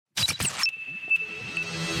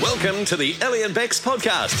Welcome to the Ellie and Bex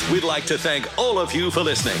podcast. We'd like to thank all of you for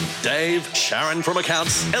listening. Dave, Sharon from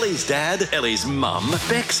accounts, Ellie's dad, Ellie's mum,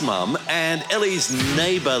 Beck's mum, and Ellie's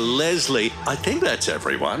neighbour Leslie. I think that's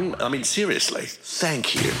everyone. I mean, seriously,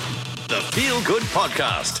 thank you. The Feel Good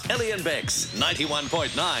Podcast. Ellie and Bex, 91.9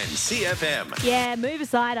 CFM. Yeah, move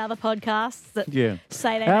aside other podcasts that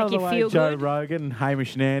say they Out make of you the feel way, Joe good. Rogan,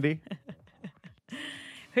 Hamish and Andy.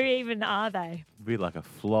 Who even are they? It'd be like a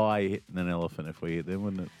fly hitting an elephant if we hit them,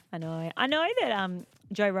 wouldn't it? I know that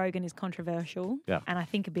Joe Rogan is controversial and I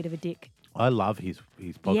think a bit of a dick. I love his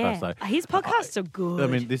podcast, though. His podcasts are good. I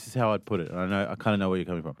mean, this is how I'd put it. I kind of know where you're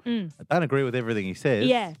coming from. I don't agree with everything he says.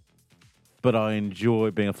 Yeah. But I enjoy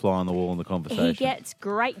being a fly on the wall in the conversation. He gets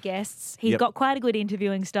great guests. He's got quite a good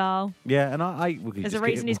interviewing style. Yeah, and There's a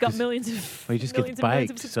reason he's got millions of He just millions gets and millions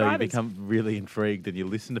of baked, so you subscribers. become really intrigued and you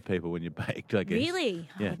listen to people when you're baked, I guess. Really?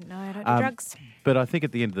 Yeah. I wouldn't know. I don't do drugs. But I think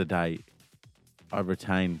at the end of the day, I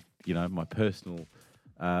retain, my personal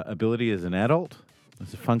ability as an adult,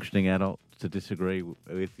 as a functioning adult, to disagree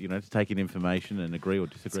with, to take in information and agree or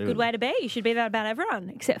disagree It's a with good it. way to be. You should be that about everyone,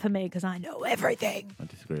 except for me, because I know everything. I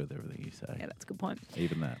disagree with everything you say. Yeah, that's a good point.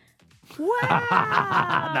 Even that. Wow.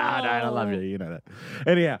 No, I love you. You know that.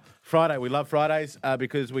 Anyhow, Friday. We love Fridays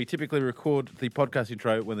because we typically record the podcast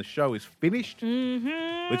intro when the show is finished,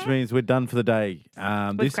 which means we're done for the day.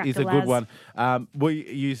 This cracked is a a good Laz. one.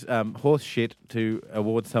 We use horse shit to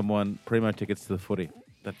award someone primo tickets to the footy.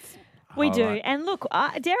 That's We do. highlight. And look,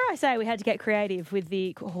 dare I say we had to get creative with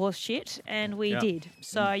the horse shit, and we did.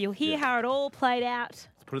 So you'll hear how it all played out. Let's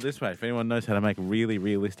put it this way. If anyone knows how to make really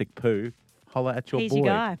realistic poo, holler at your He's boy. your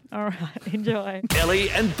guy. All right, enjoy. Ellie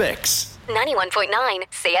and Bex. 91.9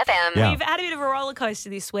 CFM. Yeah. We've had a bit of a roller coaster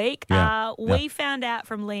this week. Yeah. We found out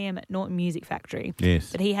from Liam at Norton Music Factory Yes.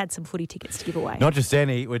 that he had some footy tickets to give away. Not just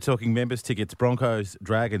any, we're talking members tickets, Broncos,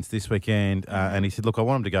 Dragons this weekend. And he said, look, I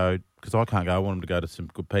want him to go, because I can't go, I want him to go to some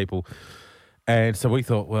good people. And so we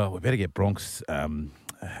thought, well, we better get Bronx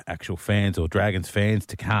actual fans or Dragons fans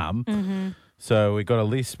to come. Mm-hmm. So we got a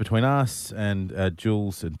list between us and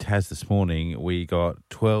Jules and Taz this morning. We got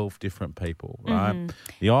 12 different people, right? Mm-hmm.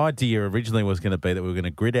 The idea originally was going to be that we were going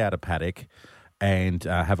to grid out a paddock and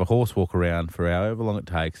have a horse walk around for however long it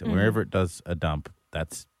takes, and wherever it does a dump,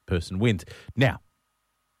 that person wins. Now,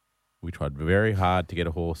 we tried very hard to get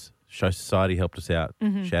a horse. Show Society helped us out.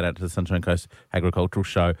 Shout out to the Sunshine Coast Agricultural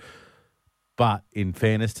Show. But in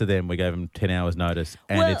fairness to them, we gave them 10 hours notice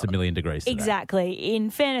and it's 1,000,000 degrees today. Exactly.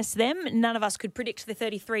 In fairness to them, none of us could predict the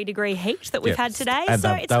 33-degree heat that we've had today, And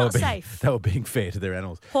so it's not being, safe. They were being fair to their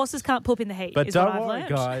animals. Horses can't poop in the heat, But is what don't I've worry,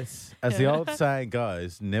 learned. guys. As the old saying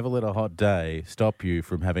goes, never let a hot day stop you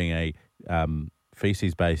from having a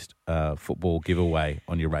feces-based football giveaway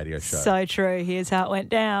on your radio show. So true. Here's how it went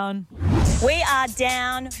down. We are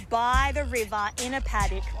down by the river in a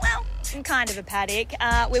paddock. Well, in kind of a paddock.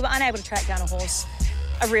 We were unable to track down a horse,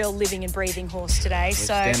 a real living and breathing horse today. We're so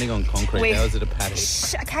standing on concrete. How is it a paddock?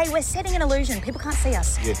 Okay, we're setting an illusion. People can't see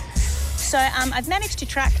us. Yeah. So I've managed to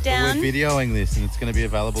track down. We're videoing this and it's going to be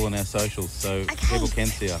available on our socials so people can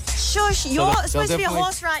see us. Shush, you're They'll supposed to be a definitely-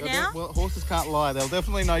 horse right now. Well, horses can't lie. They'll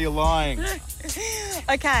definitely know you're lying.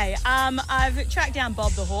 Okay, I've tracked down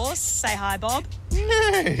Bob the horse. Say hi, Bob.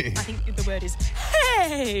 Hey. I think the word is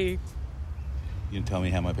hey. You can tell me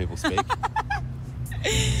how my people speak.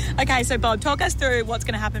 Okay, so Bob, talk us through what's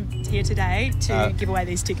going to happen here today to give away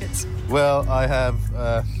these tickets. Well, I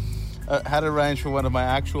have had arranged for one of my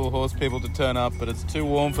actual horse people to turn up, but it's too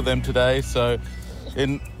warm for them today. So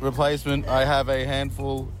in replacement, I have a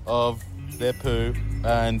handful of their poo,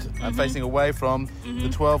 and I'm facing away from the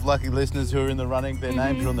 12 lucky listeners who are in the running. Their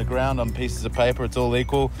names are on the ground on pieces of paper. It's all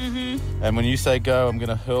equal. And when you say go, I'm going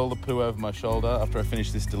to hurl the poo over my shoulder after I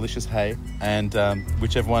finish this delicious hay. And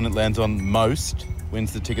whichever one it lands on most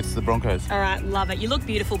wins the tickets to the Broncos. All right, love it. You look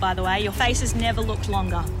beautiful, by the way. Your face has never looked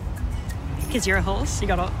longer. Because you're a horse. You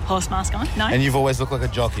got a horse mask on? No? And you've always looked like a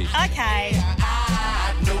jockey. Okay.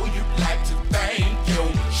 I know you'd like to thank you.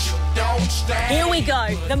 Don't stand. Here we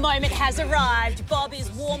go. The moment has arrived. Bob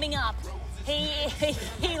is warming up. He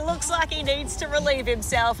looks like he needs to relieve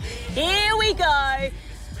himself. Here we go.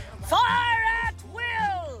 Fire at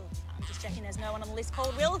will. I'm just checking there's no one on the list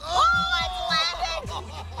called Will. Oh, it's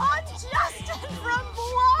landing on Justin from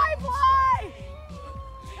Bly.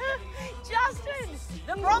 Justin,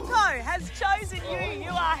 the Bronco has chosen you.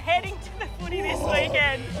 You are heading to the footy this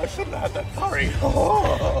weekend. I shouldn't have had that curry.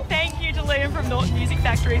 Thank you to Liam from Norton Music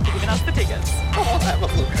Factory for giving us the tickets. Have a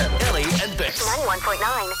look at it. Ellie and Bex.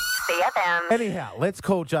 91.9 CFM. Anyhow, let's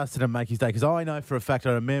call Justin and make his day, because I know for a fact,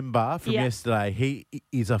 I remember from Yeah. yesterday, he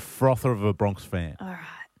is a frother of a Bronx fan. All right.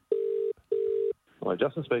 Hello,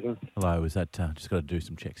 Justin speaking. Hello, is that, just got to do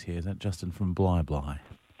some checks here, is that Justin from Bly Bly?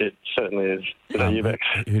 It certainly is. Is that you, Bex?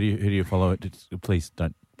 Who do you follow? Please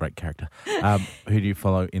don't break character. Who do you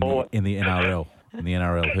follow in the NRL? In the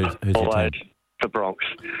NRL, who's your Always team? the Bronx.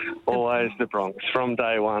 Always the Bronx, from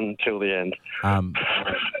day one till the end.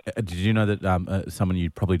 Did you know that someone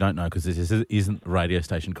you probably don't know, because this isn't the radio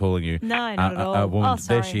station calling you? No, not at all. A woman,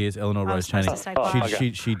 sorry. there she is, Eleanor I Rose was Chaney. supposed to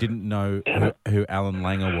say She didn't know who Alan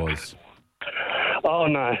Langer was. Oh,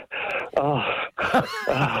 no. Oh.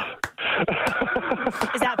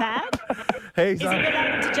 Is that bad? He's Is it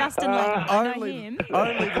related to Justin Langer? I know him.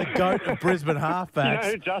 Only the GOAT of Brisbane halfbacks. You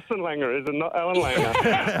know who Justin Langer is and not Alan Langer.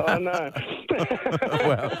 Oh, no.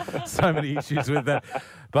 Well, so many issues with that.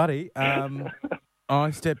 Buddy,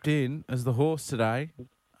 I stepped in as the horse today,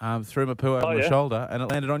 threw my poo over my shoulder, and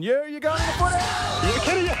it landed on you. You're going to the footy! You're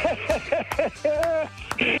kidding?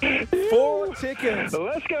 4 tickets.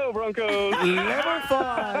 Let's go, Broncos. Level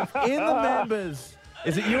 5 in the members.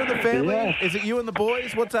 Is it you and the family? Yes. Is it you and the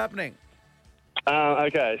boys? What's happening?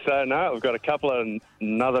 Okay, so no, we've got a couple of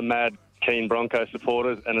another mad keen Bronco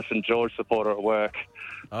supporters and a St George supporter at work.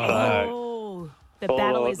 Oh, the All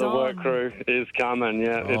battle of is the on. work crew is coming,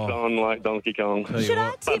 yeah. It's on like Donkey Kong. Should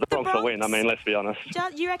I But tip the Bronx will win, Bronx? I mean, let's be honest.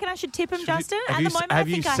 You reckon I should tip him, Justin? At the moment, have I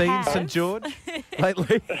think you I seen have. St George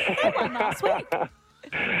lately? They won last week.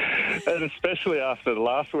 And especially after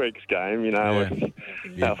last week's game, you know, with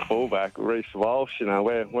our fullback, Reece Walsh, you know,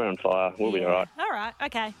 we're on fire. We'll be all right. All right,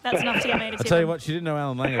 okay. That's enough to get me to I'll tip tell you him. what, she didn't know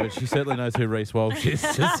Alan Langer, but she certainly knows who Reece Walsh is.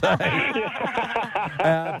 Just saying.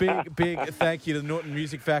 Big thank you to the Norton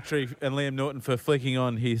Music Factory and Liam Norton for flicking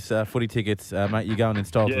on his footy tickets. Mate, you're going in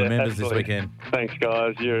style to the members absolutely. this weekend. Thanks,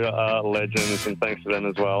 guys. You're legends, and thanks to them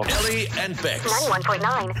as well. Ellie and Bex.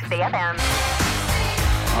 91.9 CFM.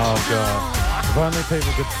 Oh, God. If only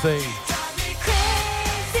people could see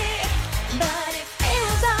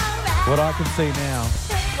what I can see now.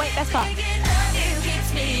 Wait, that's fine.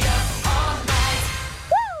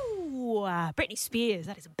 Woo! Britney Spears,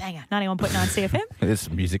 that is a banger. 91.9 CFM. There's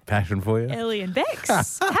some music passion for you. Ellie and Bex.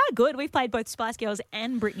 How good. We've played both Spice Girls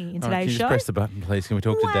and Britney in All right, today's can you show. just press the button, please? Can we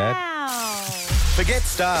talk to Dad? Wow. Forget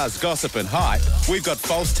stars, gossip and hype. We've got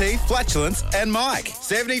false teeth, flatulence and Mike.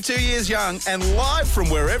 72 years young and live from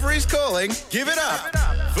wherever he's calling. Give it up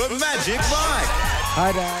for Magic Mike.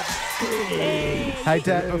 Hi, Dad. Hey,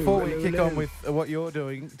 Dad, before we kick on with what you're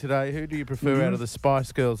doing today, who do you prefer out of the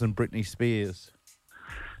Spice Girls and Britney Spears?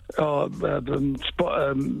 Britney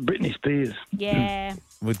Spears. Yeah.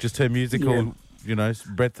 With just her musical,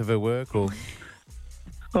 breadth of her work, or?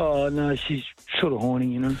 Oh, no, she's sort of horny,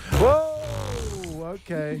 you know. Whoa,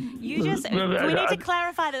 okay. You just, we need to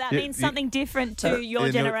clarify that means something different to your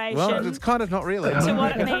generation. Well, it's kind of not really. to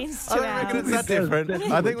what it means to I don't reckon it's that different.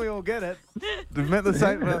 I think we all get it. We've met the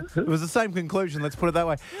same. It was the same conclusion. Let's put it that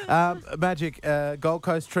way. Magic, Gold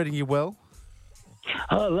Coast treating you well?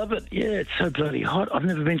 Oh, I love it. Yeah, it's so bloody hot. I've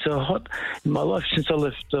never been so hot in my life since I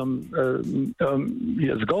left the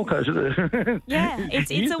Gold Coast. Yeah,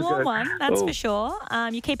 it's a warm one, that's for sure.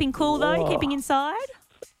 You're keeping cool, though? You're keeping inside?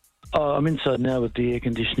 Oh, I'm inside now with the air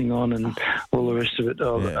conditioning on and all the rest of it.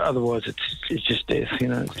 Otherwise, it's just death,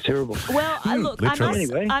 It's terrible. Well, look,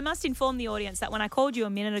 Anyway. I must inform the audience that when I called you a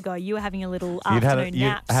minute ago, you were having a little afternoon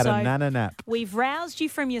nap. You had a nana nap. We've roused you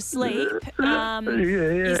from your sleep.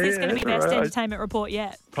 Is this going to be best entertainment report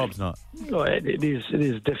yet? Probably not. Oh, it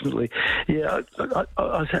is definitely. Yeah, I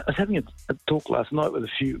was having a talk last night with a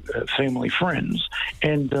few family friends,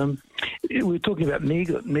 and we were talking about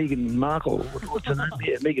Meghan Markle. What's her name?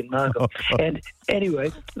 Yeah, Meghan Markle. And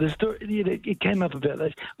anyway, the story it came up about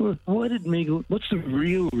that. Well, what's the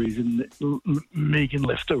real reason that Meghan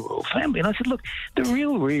left the royal family? And I said, look, the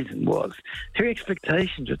real reason was her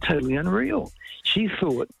expectations are totally unreal. She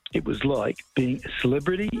thought it was like being a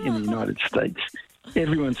celebrity in the United States.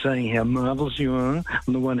 Everyone's saying how marvellous you are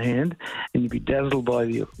on the one hand, and you'd be dazzled by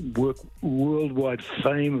the worldwide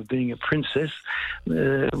fame of being a princess.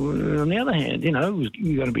 On the other hand, you're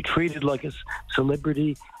going to be treated like a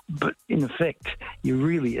celebrity, but in effect, you're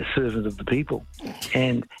really a servant of the people.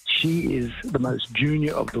 And she is the most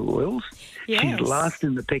junior of the royals. Yes. She's last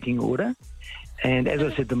in the pecking order. And as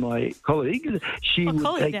I said to my colleague, she would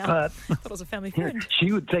take part. I thought it was a family friend.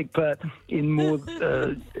 She would take part in more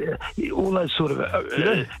all those sort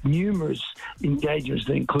of numerous engagements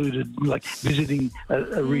that included, like visiting a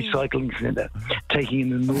recycling centre, taking in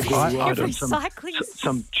the Northern ride on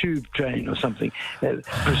some tube train or something,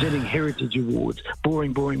 presenting heritage awards,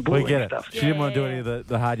 boring We get stuff. it. She didn't want to do any of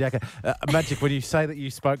the hard yakka. Magic, when you say that you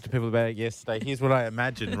spoke to people about it yesterday, here's what I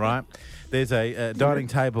imagine, right? There's a dining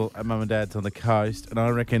table at Mum and Dad's on the coast, and I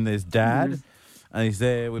reckon there's Dad, and he's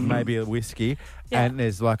there with maybe a whiskey, and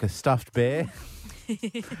there's like a stuffed bear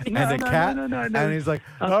and a cat, and he's like,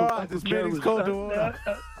 all right, this meeting's called to order.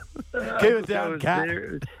 Keep it down, cat.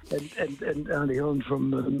 And Auntie Helen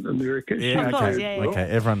from America. Yeah, Of course, yeah. Okay,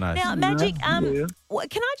 everyone knows. Now, Magic, can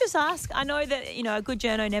I just ask, I know that, a good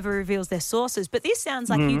journo never reveals their sources, but this sounds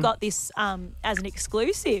like you got this as an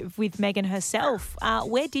exclusive with Megan herself.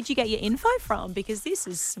 Where did you get your info from? Because this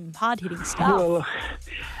is some hard-hitting stuff. Well,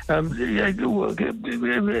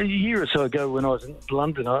 a year or so ago when I was in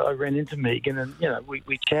London, I ran into Megan and,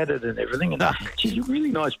 we chatted and everything. And she's a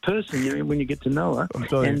really nice person when you get to know her. I'm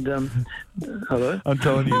telling you. Hello? I'm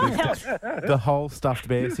telling you, the whole stuffed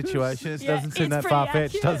bear situation doesn't seem that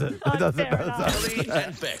far-fetched, does it? It doesn't.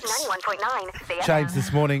 And Bex. 91.9 James,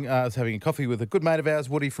 this morning, I was having a coffee with a good mate of ours,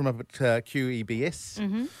 Woody, from up at QEBS.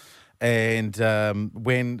 Mm-hmm. And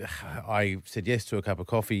when I said yes to a cup of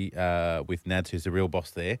coffee with Nads, who's the real boss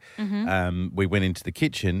there, we went into the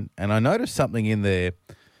kitchen and I noticed something in there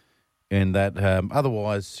in that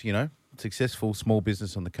otherwise, successful small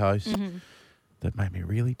business on the coast that made me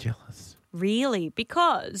really jealous. Really?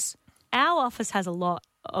 Because our office has a lot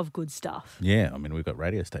of good stuff. Yeah, I mean, we've got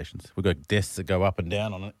radio stations. We've got desks that go up and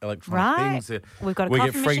down on electronic things. We've got a we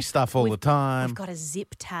coffee get free machine. stuff all the time. We've got a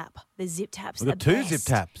zip tap. The zip tap's We've got the two best. zip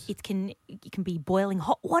taps. It can be boiling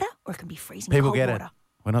hot water or it can be freezing People cold get water. it.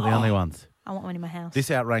 We're not the only ones. I want one in my house. This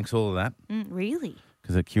outranks all of that Really?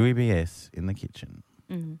 because at QEBS in the kitchen,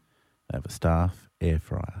 they have a staff air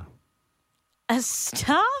fryer. A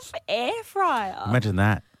staff air fryer? Imagine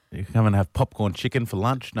that. You can come and have popcorn chicken for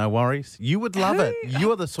lunch, no worries. You would love it.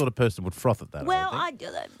 You are the sort of person who would froth at that. Well,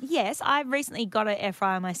 yes, I recently got an air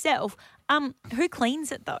fryer myself. Who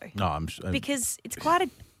cleans it though? No, I'm sure. Because it's quite a,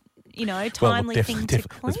 timely thing to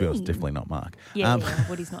clean. Let's be honest, definitely not Mark. Yeah,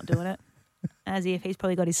 Woody's not doing it. As if he's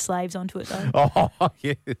probably got his slaves onto it though. Oh,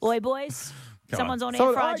 yes. Oi, boys, Come someone's on So,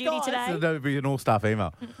 air fryer hi, duty guys. today. That would be an all-staff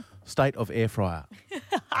email. State of air fryer.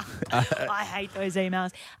 I hate those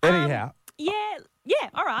emails. Anyhow. Yeah,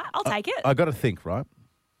 all right, I'll take it. I got to think, right?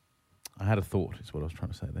 I had a thought, is what I was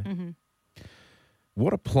trying to say there.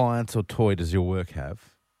 What appliance or toy does your work have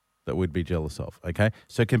that we'd be jealous of, okay?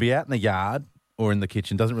 So it can be out in the yard or in the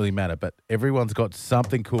kitchen, doesn't really matter, but everyone's got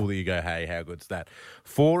something cool that you go, hey, how good's that?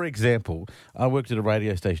 For example, I worked at a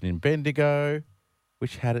radio station in Bendigo,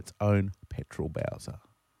 which had its own petrol bowser.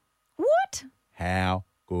 What? How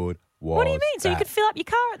good was What do you mean? So you could fill up your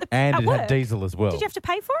car at And it work? had diesel as well. Did you have to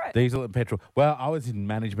pay for it? Diesel and petrol. Well, I was in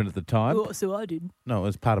management at the time. Oh, so I did. No, it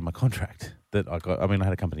was part of my contract that I got. I mean, I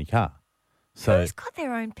had a company car. So Who's got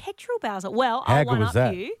their own petrol bowser? Well, How I'll good was one-up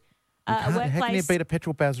that? you. how can you beat a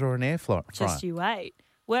petrol bowser or an air fryer? Just you wait.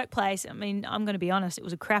 Workplace, I mean, I'm going to be honest, it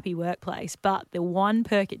was a crappy workplace, but the one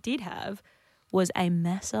perk it did have was a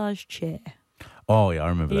massage chair. Oh, yeah, I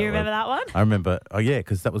remember that. You remember that one? I remember. Oh, yeah,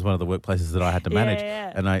 because that was one of the workplaces that I had to manage.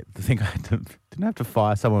 Yeah. And I think didn't have to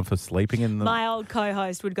fire someone for sleeping in the... My old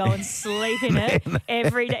co-host would go and sleep in it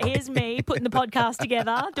every day. Here's me putting the podcast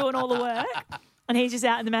together, doing all the work. And he's just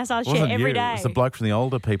out in the massage chair every day. It was the bloke from the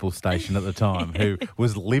older people station at the time who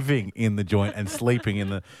was living in the joint and sleeping in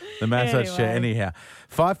the massage chair. Anyhow,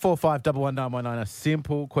 545 11919, a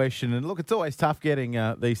simple question. And look, it's always tough getting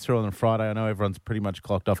these through on a Friday. I know everyone's pretty much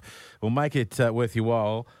clocked off. We'll make it worth your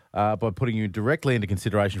while by putting you directly into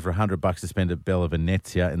consideration for $100 to spend at Bella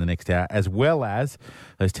Venezia in the next hour, as well as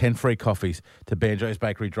those 10 free coffees to Banjo's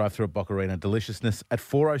Bakery, drive-through at Boccarina. Deliciousness at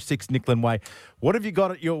 406 Nicklin Way. What have you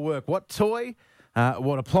got at your work? What toy?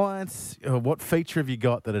 What appliance, what feature have you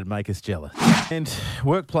got that would make us jealous? And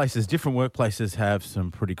different workplaces have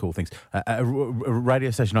some pretty cool things. A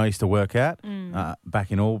radio station I used to work at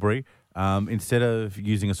back in Albury, instead of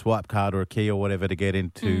using a swipe card or a key or whatever to get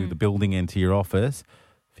into the building and to your office,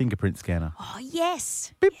 fingerprint scanner. Oh,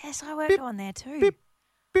 yes. Beep, yes, I worked beep, on there too. beep,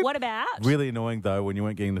 beep. What about? Really annoying, though, when you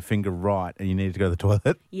weren't getting the finger right and you needed to go to the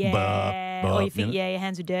toilet. Yeah. Blah, or you think, you know? your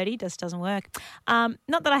hands were dirty. Just doesn't work. Not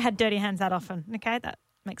that I had dirty hands that often. Okay, that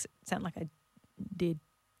makes it sound like I did.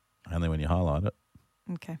 Only when you highlight it.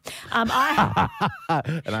 Okay. And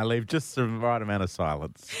I leave just the right amount of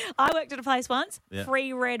silence. I worked at a place once, Yeah.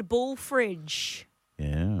 free Red Bull fridge.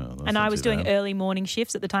 Yeah. And I was doing early morning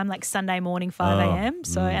shifts at the time, like Sunday morning, 5 a.m.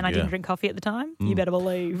 So, and I didn't drink coffee at the time. You better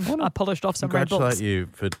believe. I polished off some Red Bulls. Congratulate you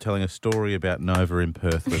for telling a story about Nova in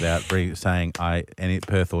Perth without saying any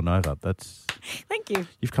Perth or Nova. That's Thank you.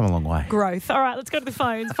 You've come a long way. Growth. All right, let's go to the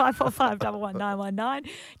phones. 545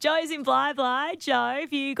 11919. Joe's in Bly. Joe,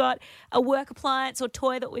 have you got a work appliance or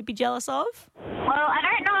toy that we'd be jealous of? Well, I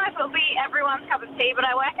don't know if it'll be everyone's cup of tea, but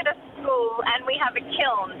I work at a school and we have a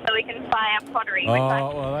kiln so we can fire pottery. Oh,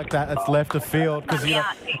 well, that's left of field because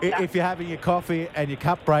if you're having your coffee and your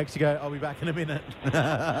cup breaks, you go, I'll be back in a minute. Okay,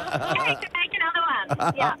 to make another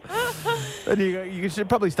one. Yeah. And you should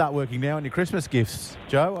probably start working now on your Christmas gifts,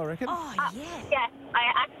 Joe, I reckon. Oh, yeah. Yes, I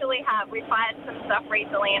actually have. We fired some stuff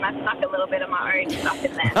recently and I stuck a little bit of my own stuff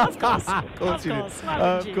in there. Of course you did.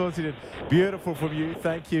 Why wouldn't you? Of course you did. Beautiful from you.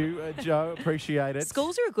 Thank you, Joe. Appreciate it.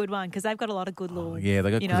 Schools are a good one because they've got a lot of good little, Yeah,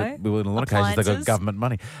 they got, you know, well, in a lot of cases, they got appliances. government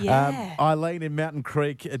money. Yeah. Eileen in Mountain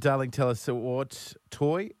Creek, darling, tell us what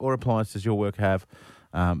toy or appliance does your work have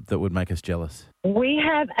that would make us jealous? We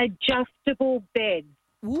have adjustable beds.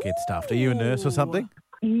 Get stuffed. Are you a nurse or something?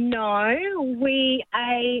 No, we're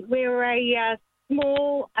a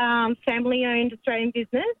small family-owned Australian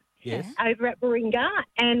business Yes. over at Warringah,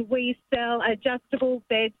 and we sell adjustable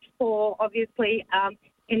beds for, obviously,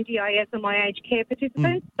 NDIS and my aged care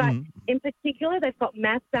participants, but in particular, they've got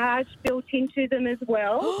massage built into them as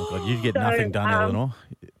well. Oh, God, you'd get nothing done, Eleanor.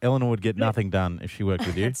 Eleanor would get nothing done if she worked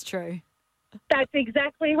with you. That's true. That's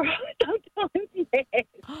exactly right. Sometimes, yes.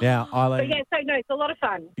 Now, Eileen, It's a lot of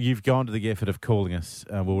fun. you've gone to the effort of calling us.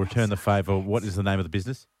 We'll return the favour. What is the name of the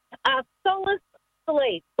business? Solace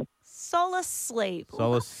Sleep. Solace Sleep.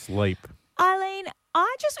 Solace Sleep. Eileen,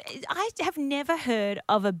 I have never heard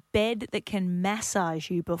of a bed that can massage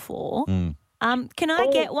you before. Can I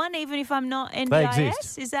get one even if I'm not They NDIS?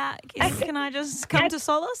 exist. Is that? Can I just come to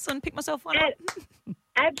Solace and pick myself one up?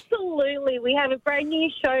 Absolutely. We have a brand new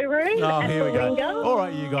showroom Oh, at here we go. Warringah. All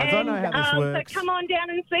right, you guys. I know how this works. So come on down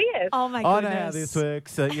and see us. Oh, my I goodness. know how this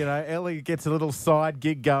works. Ellie gets a little side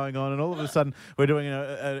gig going on, and all of a sudden we're doing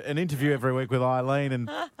an interview every week with Eileen and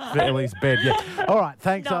for Ellie's bed. Yeah. All right.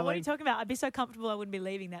 Thanks, No, Eileen. what are you talking about? I'd be so comfortable I wouldn't be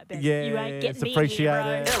leaving that bed. Yeah, you ain't getting it's me in here,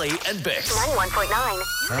 appreciated. bro. Ellie and Bex.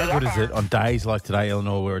 91.9. How good is it on days like today,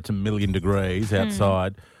 Eleanor, where it's 1,000,000 degrees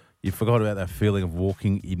outside? You forgot about that feeling of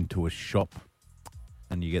walking into a shop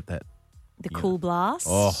and you get that. The cool blast.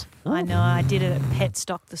 Oh. I know. I did it at Pet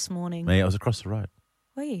Stock this morning. Yeah, I was across the road.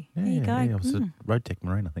 Were you? There you go. Yeah, I was at Road Tech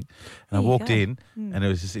Marine, I think. And There I you walked go. in, and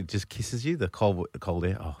it just kisses you, the cold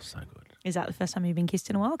air. Oh, so good. Is that the first time you've been kissed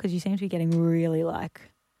in a while? Because you seem to be getting really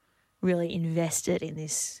invested in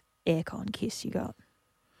this aircon kiss you got.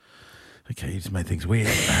 Okay, you just made things weird.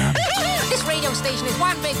 This radio station is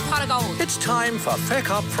one big pot of gold. It's time for Feck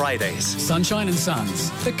Up Fridays. Sunshine and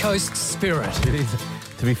Sons, the coast's spirit. It is.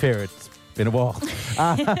 To be fair, it's been a while.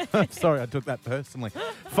 Sorry, I took that personally.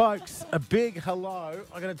 Folks, a big hello.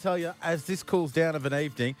 I'm going to tell you, as this cools down of an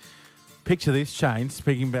evening, picture this, Shane,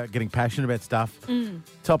 speaking about getting passionate about stuff.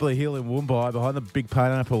 Top of the hill in Woombai, behind the big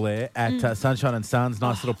pineapple there at Sunshine and Sons.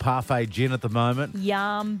 Nice little parfait gin at the moment.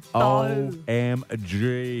 Yum.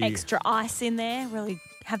 OMG. Extra ice in there. Really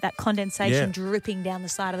have that condensation dripping down the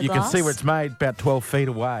side of the You glass. can see where it's made, about 12 feet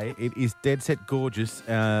away. It is dead set gorgeous.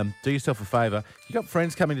 Do yourself a favour. You got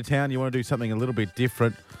friends coming to town, you want to do something a little bit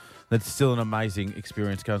different. That's still an amazing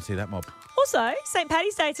experience. Go and see that mob. Also, St.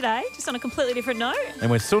 Paddy's Day today, just on a completely different note. And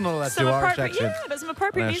we're still not allowed to do Irish accents. Yeah, but some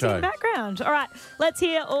appropriate on our music in show. the background. All right, let's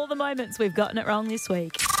hear all the moments we've gotten it wrong this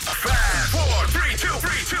week. 5, 4, 3, 2,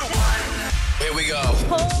 1. Here we go.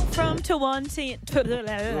 Paul from Tawanti.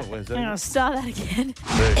 where's that? I'm going to start that again.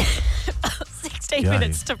 16 Yeah,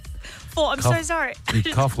 minutes to 4. I'm so sorry. You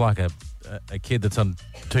cough like a kid that's on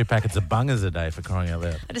 2 packets of bungers a day, for crying out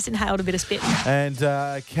loud. I just inhaled a bit of spit. And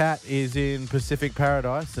Kat is in Pacific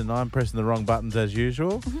Paradise, and I'm pressing the wrong buttons as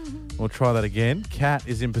usual. We'll try that again. Kat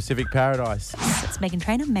is in Pacific Paradise. It's Megan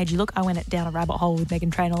Trainor. Made you look. I went down a rabbit hole with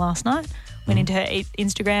Megan Trainor last night. Went into her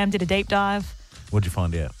Instagram, did a deep dive. What'd you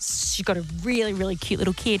find out? She's got a really, really cute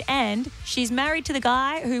little kid, and she's married to the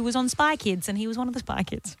guy who was on Spy Kids, and he was one of the Spy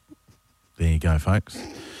Kids. There you go, folks.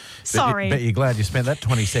 Sorry. Bet you're glad you spent that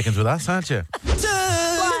 20 seconds with us, aren't you?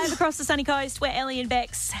 Live across the sunny coast, we're Ellie and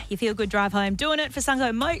Bex. You feel good drive home. Doing it for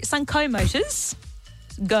Sunco Motors.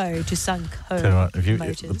 Go to Sunco Tell you what, if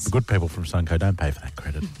Motors. the good people from Sunco don't pay for that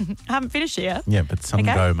credit. I haven't finished it yet. Yeah, but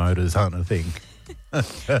Sunco Motors aren't a thing.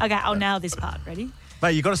 Okay, I'll nail this part. Ready?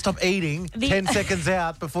 Mate, you've got to stop eating The- 10 seconds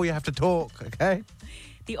out before you have to talk, okay?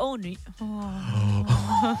 The all-new...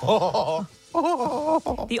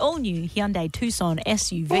 The all-new Hyundai Tucson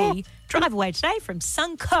SUV. Drive away today from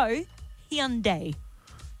Sunco Hyundai.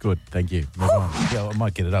 Good, thank you. Move on. Yeah, I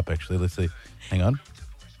might get it up, actually. Let's see. Hang on.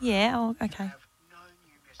 Yeah, oh, okay.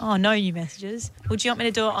 Oh, no new messages. Would you want me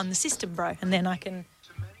to do it on the system, bro? And then I can...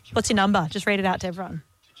 What's your number? Just read it out to everyone.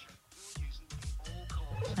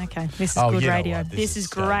 Okay, this is good you know radio. what? This is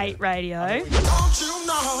so great good. radio. Don't you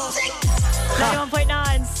know? 91.9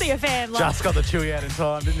 CFM. Like, Just got the chewy out in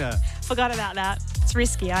time, didn't you? forgot about that. It's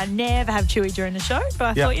risky. I never have chewy during the show, but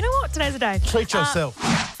I thought, you know what? Today's the day. Treat yourself.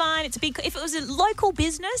 Fine fine. It's a big. If it was a local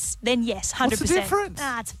business, then yes, 100%. What's the difference?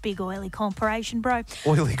 It's a big oily corporation, bro.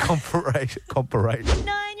 Oily corporation.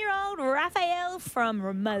 9-year-old Raphael from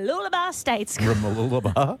Ramaloolabar State School.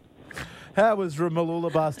 Ramaloolabar? How was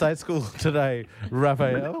Ramaloolabar State School today,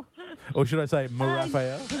 Raphael? Or should I say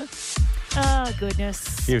Raphael? Oh,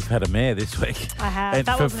 goodness. You've had a mare this week. I have. And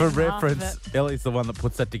That for wasn't even half of reference, it. Ellie's the one that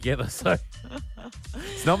puts that together, so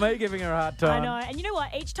it's not me giving her a hard time. I know. And you know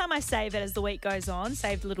what? Each time I save it as the week goes on,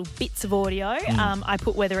 saved little bits of audio, Mm. I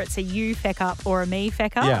put whether it's a you feck up or a me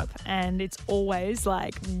feck up. Yeah. And it's always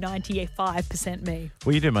like 95% me.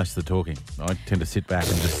 Well, you do most of the talking. I tend to sit back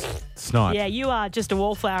and just snipe. Yeah, you are just a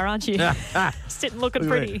wallflower, aren't you? Sitting looking Look at me.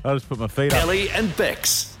 pretty. I'll just put my feet up. Ellie and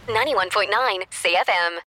Bex. 91.9 CFM.